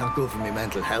 Not good for my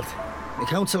mental health. My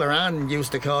counsellor Anne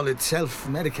used to call it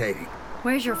self-medicating.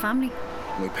 Where's your family?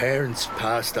 My parents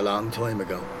passed a long time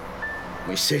ago.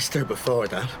 My sister before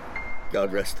that.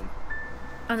 God rest them.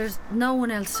 And there's no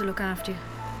one else to look after you?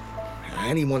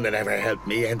 Anyone that ever helped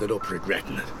me ended up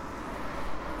regretting it.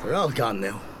 They're all gone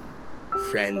now.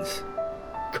 Friends,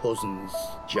 cousins,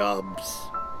 jobs,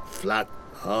 flat,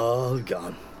 all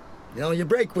gone. You know, you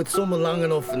break with someone long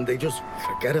enough and they just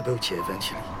forget about you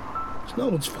eventually. It's no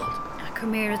one's fault.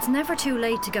 Come here, it's never too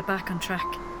late to get back on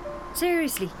track.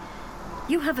 Seriously,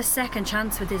 you have a second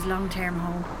chance with this long-term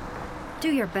home.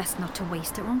 Do your best not to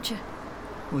waste it, won't you?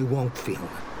 I won't, Fiona.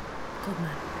 Good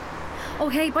man. Oh,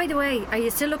 hey, by the way, are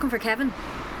you still looking for Kevin?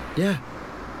 Yeah.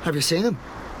 Have you seen him?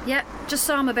 Yeah, just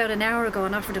saw him about an hour ago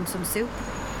and offered him some soup.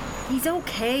 He's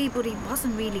okay, but he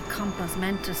wasn't really compos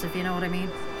mentis, if you know what I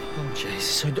mean. Oh,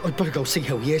 Jesus, I'd better go see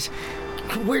how he is.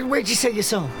 Where'd you say you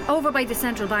saw him? Over by the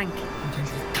central bank.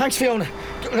 Thanks, Fiona.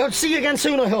 I'll see you again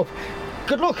soon, I hope.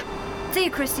 Good luck. See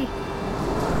you, Christy.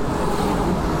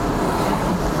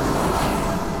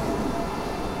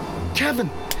 Kevin!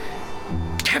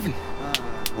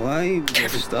 Why?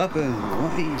 Kevin. Stop it.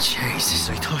 Why? Jesus,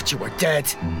 I thought you were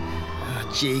dead.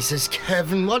 Oh, Jesus,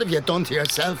 Kevin, what have you done to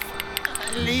yourself?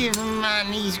 Leave him,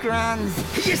 man. He's grand.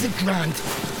 He isn't grand.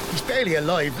 He's barely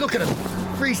alive. Look at him.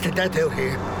 Freeze to death out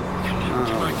here.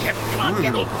 Come on, Kevin. Come on,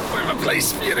 get up. We have a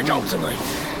place for you to go tonight.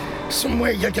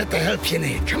 Somewhere you'll get the help you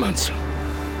need. Come on, son.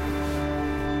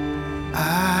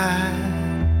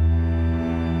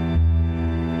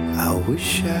 I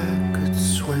wish I could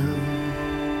swim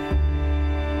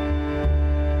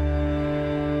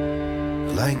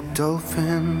like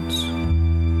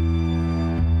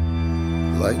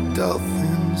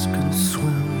dolphins can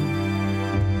swim.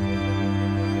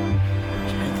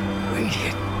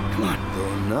 Idiot. Come on.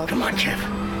 Come on, Kev.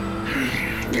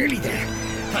 Nearly there.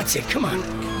 That's it. Come on.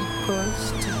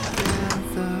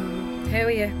 How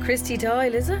are you? Christy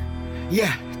Doyle, is it?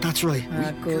 Yeah, that's right.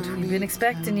 Ah, good. We've been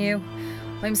expecting you.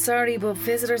 I'm sorry, but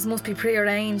visitors must be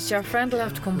pre-arranged. Your friend will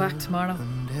have to come back tomorrow.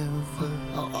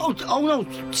 Oh no,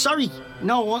 sorry.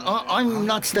 No, I'm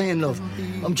not staying, love.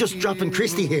 I'm just dropping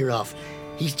Christy here off.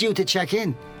 He's due to check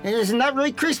in. Isn't that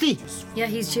right, Christy? Yeah,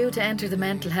 he's due to enter the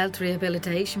mental health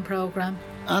rehabilitation programme.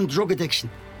 And drug addiction.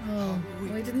 Oh,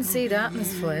 I didn't see that in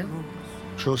his file.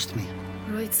 Trust me.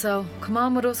 Right, so come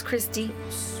on with us, Christy.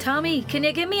 Tommy, can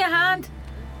you give me a hand?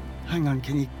 Hang on,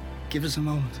 can you give us a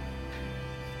moment?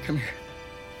 Come here.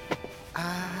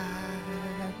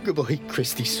 Goodbye,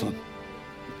 Christy, son.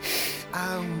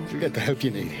 You'll get the help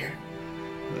you need here.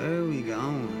 Where are we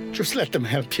going? Just let them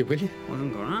help you, will you? Well,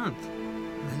 I'm grand.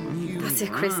 That's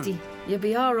it, Christy. You'll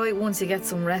be all right once you get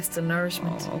some rest and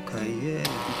nourishment. Oh, okay, yeah.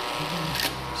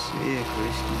 See ya,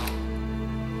 Christy.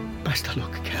 Best of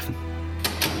luck, Kevin.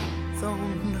 Though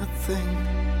nothing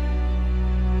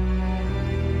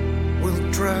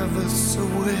will drive us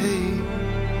away,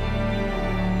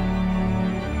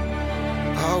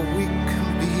 how we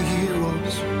can be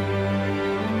heroes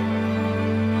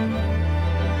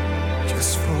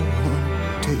just for one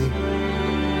day.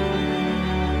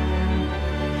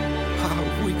 How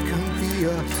we can be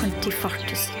us. 20,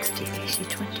 40, 60, 80,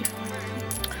 24.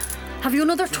 Have you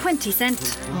another 20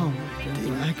 cent? Oh,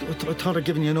 I thought I'd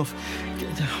given you enough.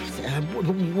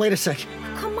 Wait a sec.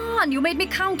 Come on, you made me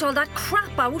count all that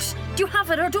crap out. Do you have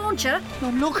it or don't you?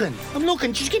 I'm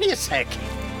looking. Just give me a sec.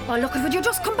 Oh, look, would you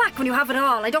just come back when you have it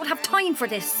all? I don't have time for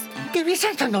this. Give me a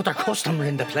sec, another customer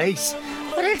in the place.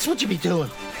 What else would you be doing?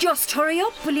 Just hurry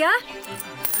up, will ya?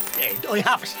 I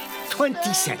have it.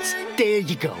 20 cents. There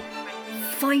you go.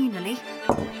 Finally.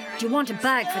 Do you want a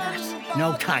bag for that?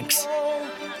 No, thanks.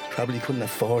 Probably couldn't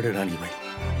afford it anyway.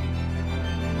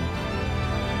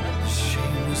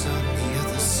 Shame was on the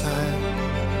other side.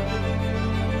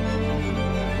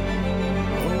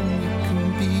 Oh, we can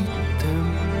beat them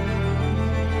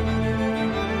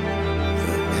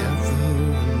forever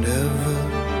and ever,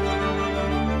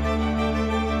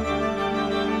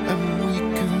 and we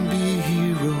can be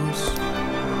heroes.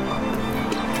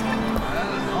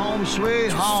 Home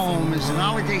sweet home, isn't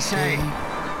that what they say?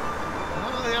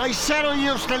 I said I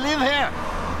used to live here.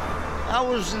 That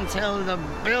was until the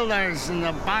builders and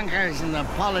the bankers and the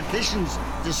politicians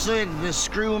decided to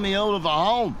screw me out of a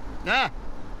home. Yeah.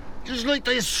 Just like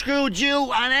they screwed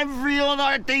you and every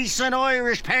other decent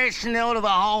Irish person out of a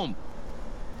home.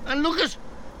 And look at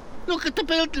the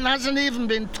building, hasn't even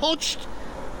been touched.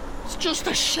 It's just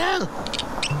a shell.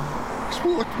 It's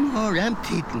worth more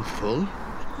empty than full.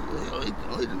 I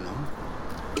don't know.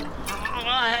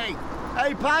 Oh,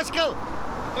 hey, Pascal.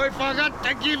 I forgot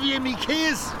to give you me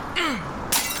keys.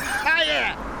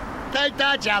 Hiya! Take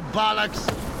that, you bollocks.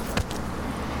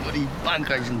 Bloody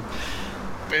bankers and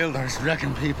builders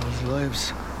wrecking people's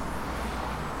lives.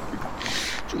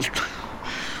 Just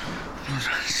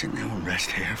sit down and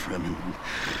rest here for a minute.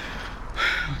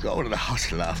 Go to the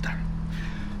hospital after.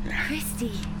 Yeah.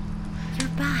 Christy, you're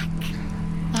back.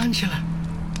 Angela,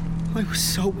 I was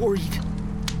so worried.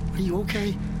 Are you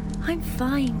okay? I'm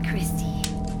fine, Christy.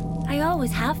 I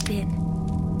always have been.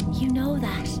 You know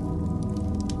that.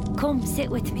 Come, sit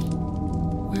with me.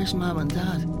 Where's Mum and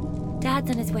Dad? Dad's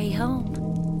on his way home.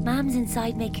 Mam's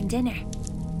inside making dinner.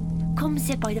 Come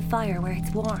sit by the fire where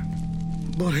it's warm.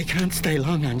 But I can't stay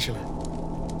long, Angela.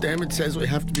 Dermot says we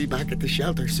have to be back at the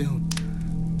shelter soon.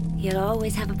 You'll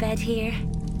always have a bed here.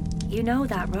 You know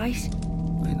that, right?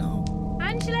 I know.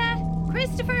 Angela!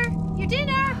 Christopher! Your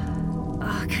dinner!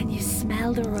 Oh, can you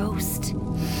smell the roast?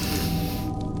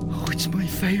 Oh, it's my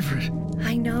favourite.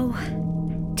 I know.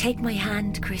 Take my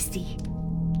hand, Christy.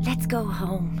 Let's go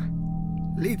home.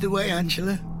 Lead the way,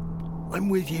 Angela. I'm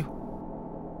with you.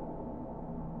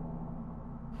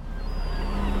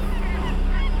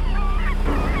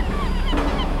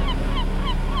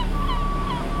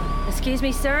 Excuse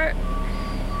me, sir.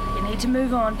 You need to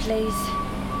move on, please.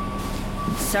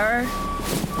 Sir?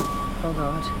 Oh,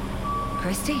 God.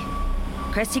 Christy?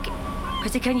 Christy,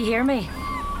 can you hear me?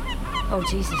 Oh,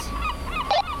 Jesus.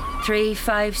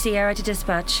 3-5 Sierra to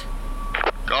dispatch.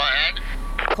 Go ahead.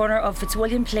 Corner of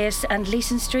Fitzwilliam Place and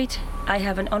Leeson Street. I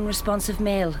have an unresponsive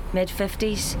male,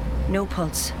 mid-50s, no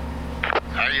pulse.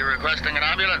 Are you requesting an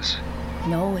ambulance?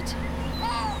 No,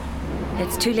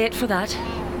 it's too late for that.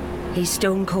 He's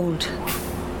stone cold.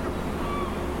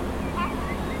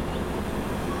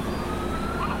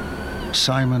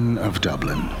 Simon of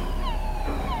Dublin.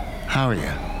 How are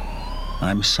you?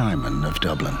 I'm Simon of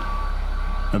Dublin.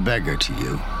 A beggar to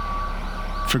you.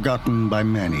 Forgotten by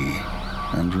many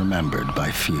and remembered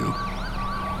by few.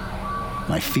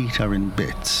 My feet are in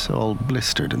bits, all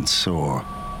blistered and sore.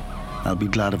 I'll be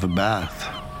glad of a bath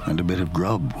and a bit of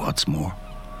grub, what's more.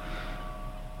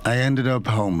 I ended up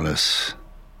homeless.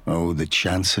 Oh, the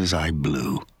chances I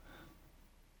blew.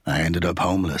 I ended up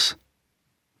homeless.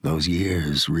 Those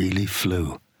years really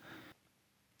flew.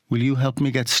 Will you help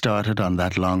me get started on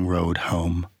that long road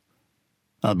home?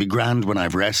 I'll be grand when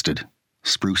I've rested,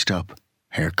 spruced up,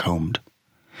 hair combed.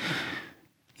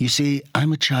 You see,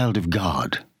 I'm a child of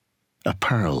God, a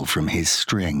pearl from his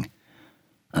string,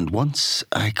 and once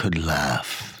I could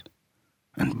laugh.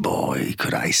 and boy,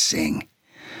 could I sing.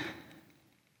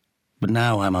 But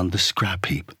now I'm on the scrap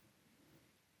heap.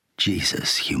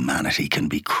 Jesus, humanity can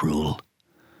be cruel.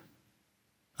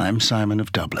 I'm Simon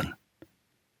of Dublin.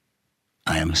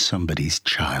 I am somebody's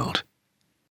child.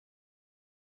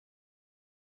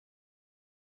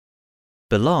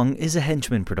 Belong is a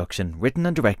Henchman production written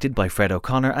and directed by Fred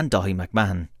O'Connor and Daithí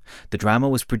McMahon. The drama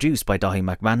was produced by Daithí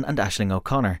McMahon and Aisling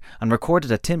O'Connor and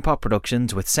recorded at Tin Pot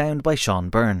Productions with sound by Sean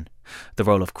Byrne. The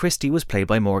role of Christy was played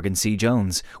by Morgan C.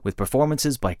 Jones, with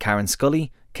performances by Karen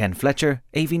Scully, Ken Fletcher,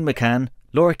 Aoibhinn McCann,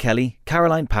 Laura Kelly,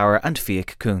 Caroline Power and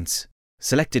Fiach Kuntz.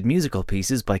 Selected musical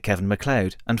pieces by Kevin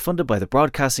MacLeod and funded by the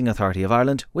Broadcasting Authority of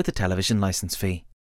Ireland with a television licence fee.